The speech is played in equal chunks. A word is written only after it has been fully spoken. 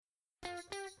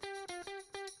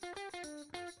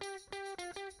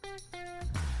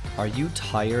Are you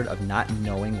tired of not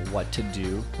knowing what to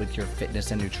do with your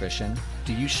fitness and nutrition?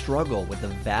 Do you struggle with the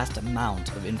vast amount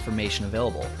of information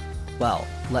available? Well,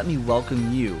 let me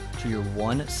welcome you to your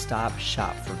one-stop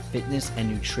shop for fitness and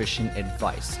nutrition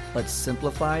advice. Let's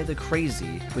simplify the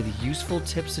crazy with useful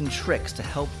tips and tricks to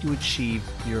help you achieve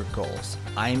your goals.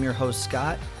 I am your host,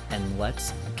 Scott, and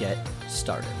let's get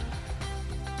started.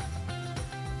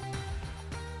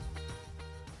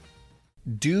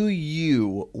 Do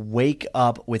you wake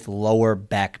up with lower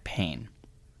back pain?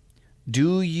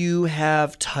 Do you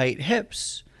have tight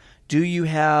hips? Do you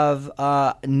have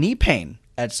knee pain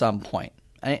at some point?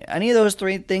 Any of those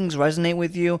three things resonate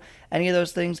with you? Any of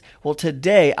those things? Well,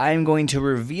 today I'm going to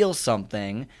reveal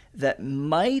something that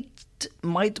might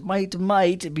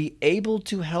be able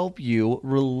to help you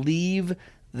relieve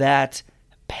that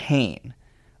pain.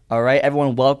 All right,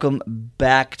 everyone, welcome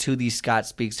back to the Scott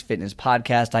Speaks Fitness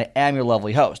podcast. I am your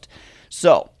lovely host.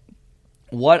 So,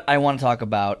 what I want to talk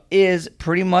about is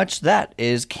pretty much that,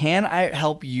 is can I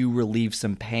help you relieve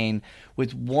some pain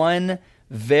with one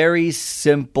very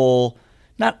simple,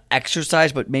 not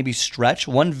exercise, but maybe stretch,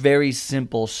 one very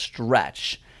simple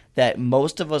stretch that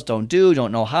most of us don't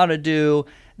know how to do,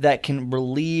 that can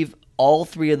relieve all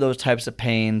three of those types of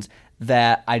pains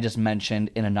that I just mentioned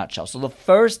in a nutshell. So the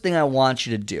first thing I want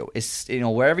you to do is,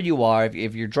 wherever you are,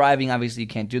 if you're driving, obviously you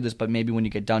can't do this, but maybe when you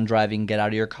get done driving, get out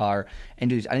of your car and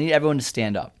do this. I need everyone to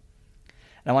stand up.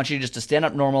 And I want you just to stand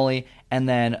up normally and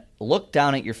then look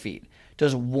down at your feet.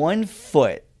 Does one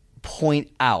foot point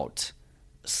out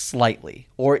slightly,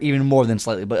 or even more than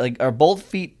slightly, but are both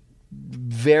feet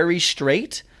very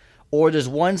straight? Or does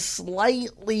one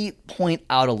slightly point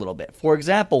out a little bit? For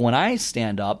example, when I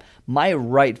stand up, my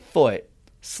right foot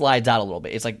slides out a little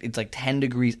bit. It's like 10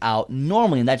 degrees out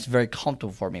normally, and that's very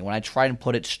comfortable for me. When I try and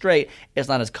put it straight, it's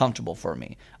not as comfortable for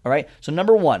me. All right? So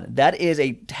number one, that is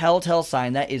a telltale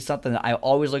sign. That is something that I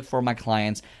always look for in my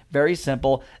clients. Very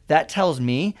simple. That tells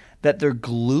me that their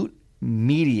glute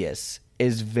medius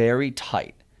is very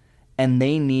tight, and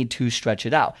they need to stretch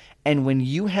it out. And when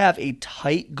you have a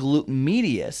tight glute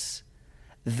medius,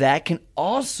 that can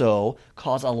also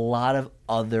cause a lot of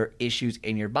other issues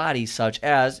in your body, such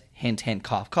as, hint, hint,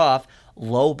 cough, cough,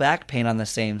 low back pain on the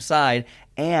same side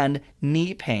and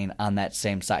knee pain on that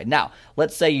same side. Now,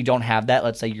 let's say you don't have that.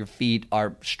 Let's say your feet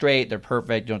are straight, they're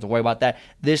perfect, you don't have to worry about that.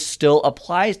 This still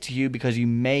applies to you because you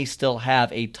may still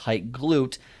have a tight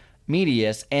glute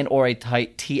medius and or a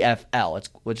tight TFL,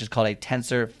 which is called a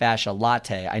tensor fascia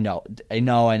latae. I know.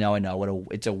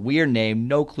 It's a weird name,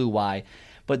 no clue why,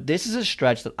 but this is a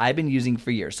stretch that I've been using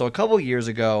for years. So a couple of years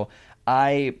ago,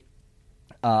 I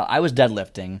was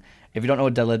deadlifting. If you don't know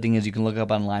what deadlifting is, you can look it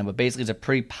up online, but basically it's a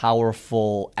pretty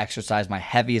powerful exercise. My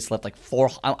heaviest lift,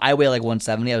 I weigh like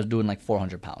 170. I was doing like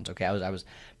 400 pounds, okay? I was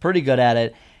pretty good at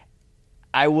it.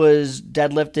 I was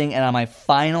deadlifting, and on my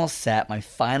final set, my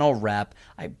final rep,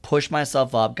 I pushed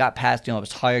myself up, got past, I was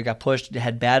tired, got pushed,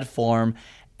 had bad form,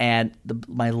 and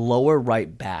my lower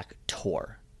right back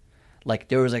tore. Like,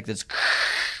 there was like this,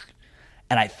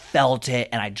 and I felt it,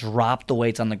 and I dropped the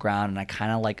weights on the ground, and I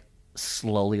kind of like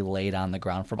slowly laid on the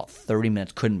ground for about 30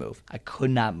 minutes, couldn't move. I could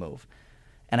not move.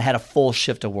 And I had a full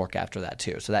shift of work after that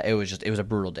too, so that it was a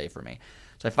brutal day for me.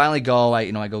 So I finally go, I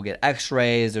go get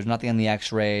x-rays, there's nothing on the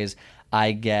x-rays.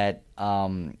 I get,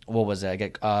 something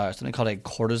called a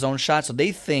cortisone shot. So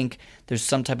they think there's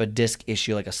some type of disc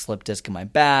issue, like a slip disc in my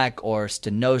back or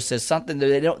stenosis, something.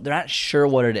 They're not sure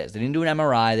what it is. They didn't do an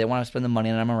MRI. They want to spend the money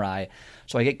on an MRI.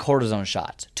 So I get cortisone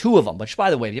shots, 2 of them. Which, by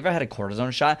the way, if you ever had a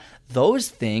cortisone shot, those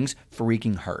things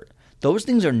freaking hurt. Those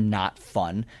things are not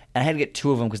fun. And I had to get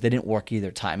 2 of them because they didn't work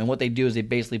either time. And what they do is they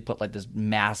basically put like this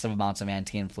massive amounts of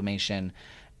anti-inflammation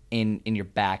in your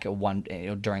back at one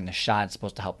during the shot. It's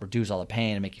supposed to help reduce all the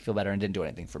pain and make you feel better, and didn't do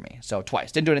anything for me. So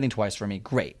didn't do anything twice for me.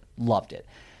 Great, loved it.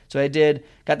 So I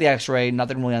got the x-ray,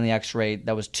 nothing really on the x-ray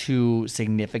that was too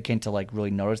significant to like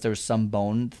really notice. There was some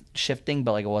bone shifting,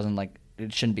 but like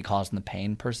it shouldn't be causing the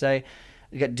pain per se.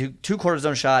 I got 2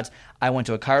 cortisone shots. I went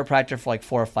to a chiropractor for like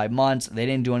 4 or 5 months. They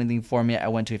didn't do anything for me. I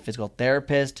went to a physical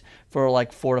therapist for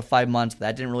like 4 to 5 months.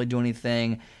 That didn't really do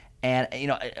anything. And,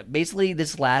 basically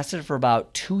this lasted for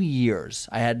about 2 years.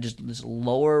 I had just this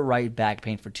lower right back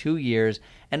pain for 2 years.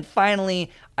 And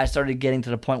finally, I started getting to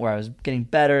the point where I was getting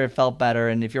better, felt better.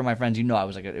 And if you're my friends,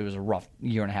 it was a rough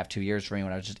year and a half, 2 years for me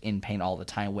when I was just in pain all the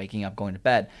time, waking up, going to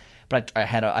bed. But I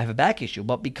have a back issue.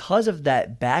 But because of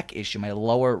that back issue, my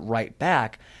lower right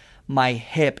back, my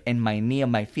hip and my knee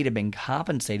and my feet have been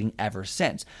compensating ever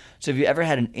since. So if you ever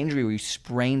had an injury where you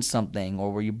sprained something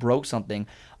or where you broke something,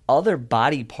 other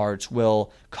body parts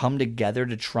will come together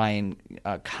to try and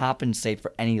compensate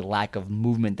for any lack of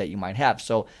movement that you might have.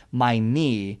 So my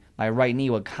right knee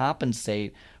would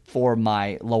compensate for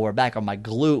my lower back, or my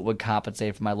glute would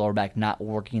compensate for my lower back not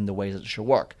working in the ways that it should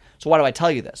work. So why do I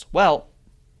tell you this? Well,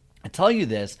 I tell you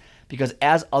this because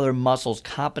as other muscles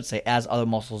compensate, as other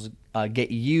muscles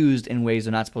get used in ways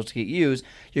they're not supposed to get used,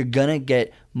 you're going to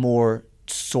get more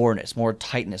soreness, more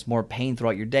tightness, more pain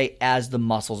throughout your day as the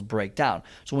muscles break down.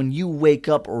 So when you wake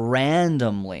up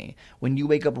randomly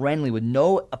with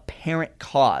no apparent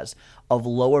cause of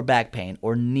lower back pain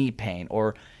or knee pain,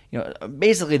 or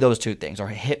basically those two things, or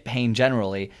hip pain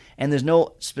generally, and there's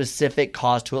no specific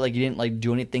cause to it, like you didn't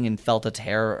do anything and felt a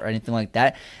tear or anything like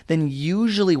that, then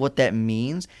usually what that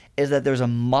means is that there's a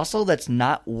muscle that's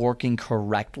not working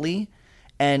correctly,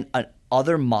 and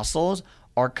other muscles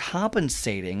are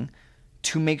compensating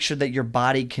to make sure that your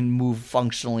body can move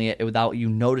functionally without you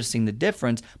noticing the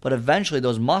difference. But eventually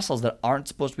those muscles that aren't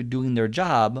supposed to be doing that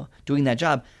job,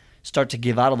 start to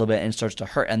give out a little bit and starts to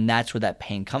hurt. And that's where that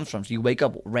pain comes from. So you wake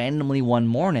up randomly one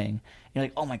morning and you're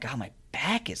like, oh my God, my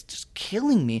back is just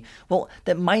killing me. Well,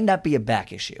 that might not be a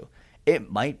back issue.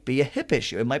 It might be a hip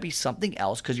issue. It might be something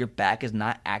else because your back is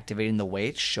not activating the way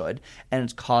it should, and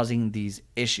it's causing these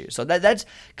issues. So that's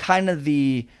kind of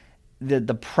the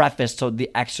preface to the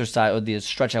exercise or the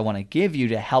stretch I want to give you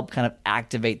to help kind of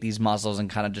activate these muscles and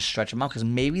kind of just stretch them out, because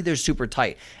maybe they're super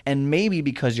tight, and maybe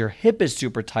because your hip is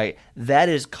super tight, that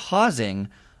is causing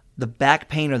the back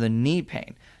pain or the knee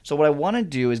pain. So what I want to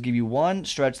do is give you one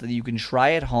stretch that you can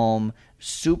try at home,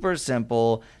 super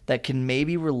simple, that can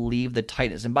maybe relieve the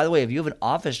tightness. And by the way, if you have an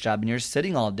office job and you're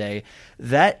sitting all day,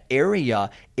 that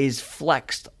area is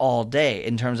flexed all day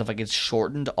in terms of like it's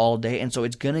shortened all day, and so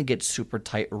it's gonna get super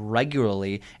tight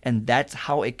regularly, and that's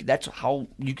how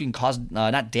you can cause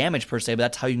not damage per se, but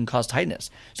that's how you can cause tightness.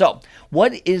 So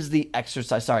what is the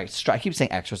exercise? Sorry, I keep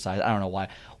saying exercise. I don't know why.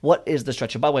 What is the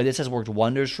stretch? And by the way, this has worked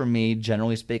wonders for me.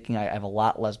 Generally speaking, I have a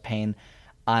lot less pain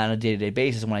on a day-to-day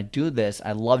basis. And when I do this,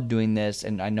 I love doing this,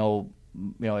 and I know,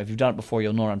 if you've done it before,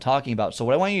 you'll know what I'm talking about. So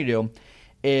what I want you to do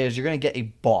is you're going to get a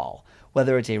ball,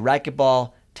 whether it's a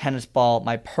racquetball, tennis ball.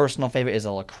 My personal favorite is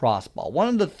a lacrosse ball. One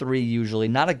of the three usually,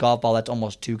 not a golf ball, that's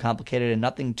almost too complicated, and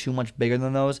nothing too much bigger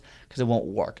than those because it won't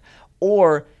work.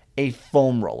 Or a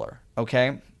foam roller,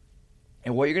 okay?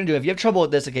 And what you're going to do, if you have trouble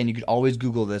with this, again, you could always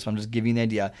Google this. I'm just giving you the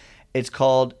idea. It's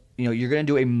called, you're going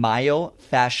to do a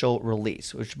myofascial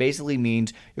release, which basically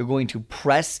means you're going to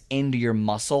press into your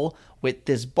muscle with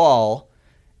this ball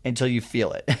until you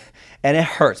feel it. And it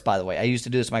hurts, by the way. I used to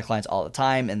do this to my clients all the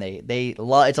time, and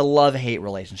it's a love-hate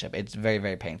relationship. It's very,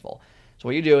 very painful. So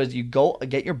what you do is you go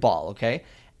get your ball, okay?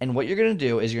 And what you're going to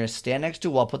do is you're going to stand next to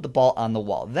a wall, put the ball on the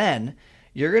wall. Then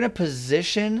you're going to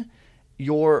position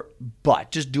your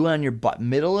butt. Just do it on your butt,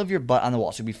 middle of your butt on the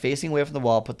wall. So you'll be facing away from the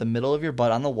wall, put the middle of your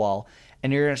butt on the wall,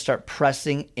 and you're going to start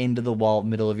pressing into the wall,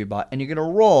 middle of your butt, and you're going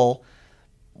to roll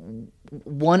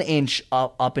 1 inch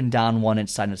up and down, 1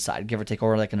 inch side to side, give or take,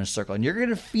 or like in a circle. And you're going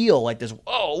to feel like this,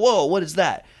 whoa, what is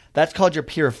that? That's called your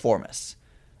piriformis.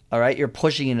 All right? You're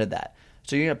pushing into that.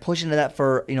 So you're going to push into that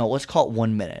for, let's call it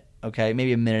 1 minute, okay?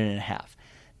 Maybe a minute and a half.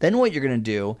 Then what you're going to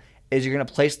do is you're going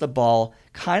to place the ball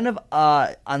kind of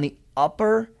on the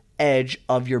upper edge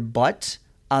of your butt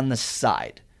on the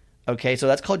side. Okay, so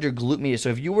that's called your glute medius. So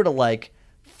if you were to like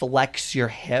flex your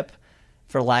hip,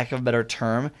 for lack of a better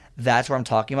term, that's what I'm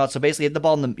talking about. So basically,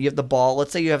 you have the ball.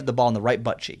 Let's say you have the ball in the right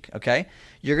butt cheek. Okay,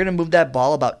 you're gonna move that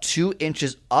ball about 2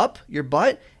 inches up your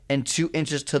butt and 2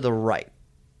 inches to the right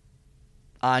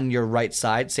on your right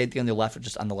side. Same thing on the left, or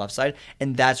just on the left side,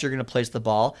 and that's where you're gonna place the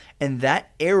ball. And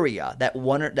that area, that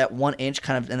 1 inch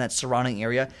kind of in that surrounding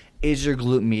area, is your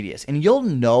glute medius. And you'll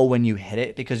know when you hit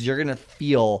it because you're gonna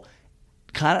feel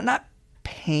kind of not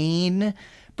pain,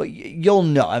 but you'll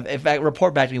know. In fact,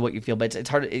 report back to me what you feel. But it's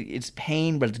hard. It's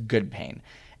pain, but it's good pain.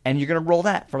 And you're gonna roll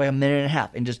that for like a minute and a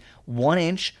half, and just 1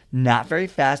 inch, not very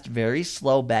fast, very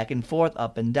slow, back and forth,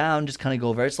 up and down. Just kind of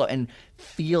go very slow and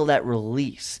feel that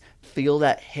release. Feel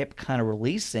that hip kind of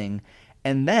releasing,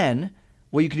 and then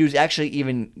what you can do is actually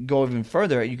even go even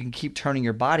further. You can keep turning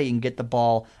your body and get the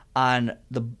ball on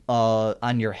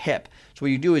your hip. So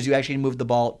what you do is you actually move the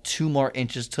ball 2 more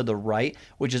inches to the right,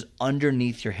 which is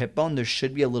underneath your hip bone. There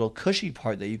should be a little cushy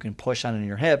part that you can push on in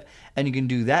your hip, and you can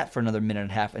do that for another minute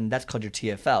and a half, and that's called your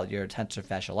TFL, your tensor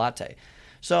fascial latte.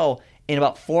 So in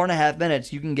about 4.5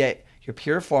 minutes, you can get your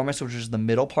piriformis, which is the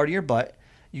middle part of your butt.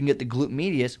 You can get the glute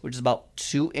medius, which is about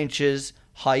 2 inches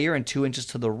higher and 2 inches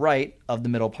to the right of the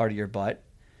middle part of your butt.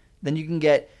 Then you can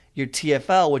get your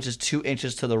TFL, which is 2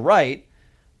 inches to the right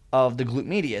of the glute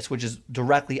medius, which is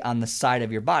directly on the side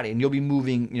of your body, and you'll be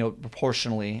moving,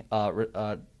 proportionally.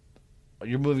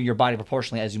 You're moving your body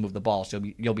proportionally as you move the ball, so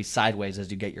you'll be sideways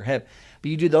as you get your hip. But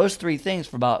you do those three things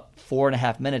for about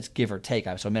 4.5 minutes, give or take.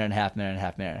 So a minute and a half, minute and a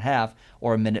half, minute and a half,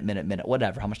 or a minute,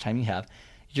 whatever, how much time you have.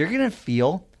 You're going to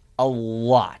feel a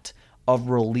lot of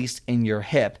release in your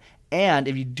hip. And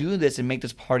if you do this and make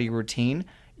this part of your routine,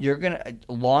 you're going to,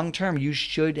 long term, you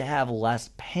should have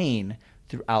less pain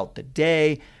throughout the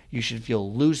day. You should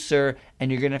feel looser,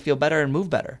 and you're going to feel better and move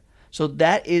better. So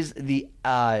that is the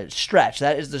stretch.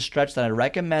 That is the stretch that I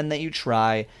recommend that you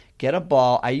try. Get a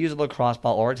ball. I use a lacrosse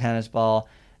ball or a tennis ball.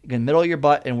 You can middle your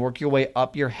butt and work your way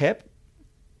up your hip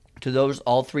to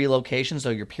all three locations. So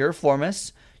your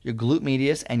piriformis, your glute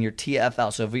medius, and your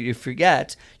TFL. So if you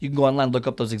forget, you can go online, look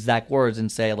up those exact words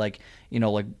and say like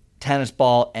tennis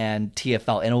ball and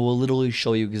TFL, and it will literally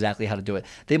show you exactly how to do it.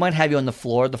 They might have you on the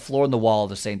floor. The floor and the wall are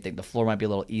the same thing. The floor might be a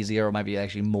little easier, or it might be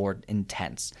actually more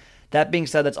intense. That being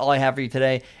said, that's all I have for you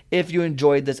today. If you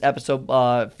enjoyed this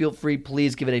episode, feel free,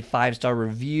 please give it a 5-star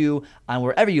review on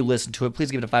wherever you listen to it. Please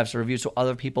give it a 5-star review so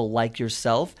other people like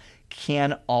yourself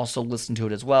can also listen to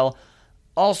it as well.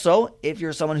 Also, if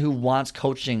you're someone who wants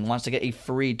coaching, wants to get a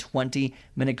free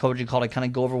 20-minute coaching call to kind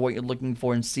of go over what you're looking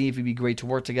for and see if it'd be great to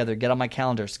work together, get on my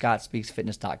calendar,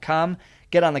 scottspeaksfitness.com.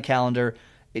 Get on the calendar.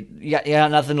 You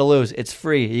got nothing to lose. It's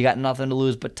free. You got nothing to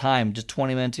lose but time. Just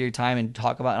 20 minutes of your time and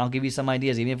talk about it. And I'll give you some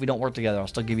ideas. Even if we don't work together, I'll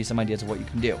still give you some ideas of what you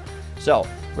can do. So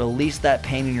release that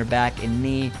pain in your back and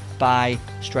knee by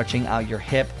stretching out your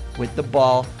hip with the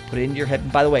ball. Put it into your hip.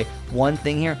 And by the way, one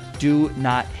thing here, do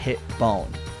not hit bone.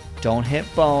 Don't hit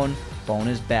bone. Bone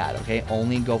is bad, okay?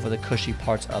 Only go for the cushy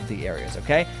parts of the areas,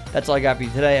 okay? That's all I got for you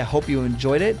today. I hope you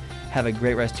enjoyed it. Have a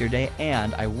great rest of your day,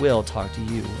 and I will talk to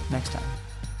you next time.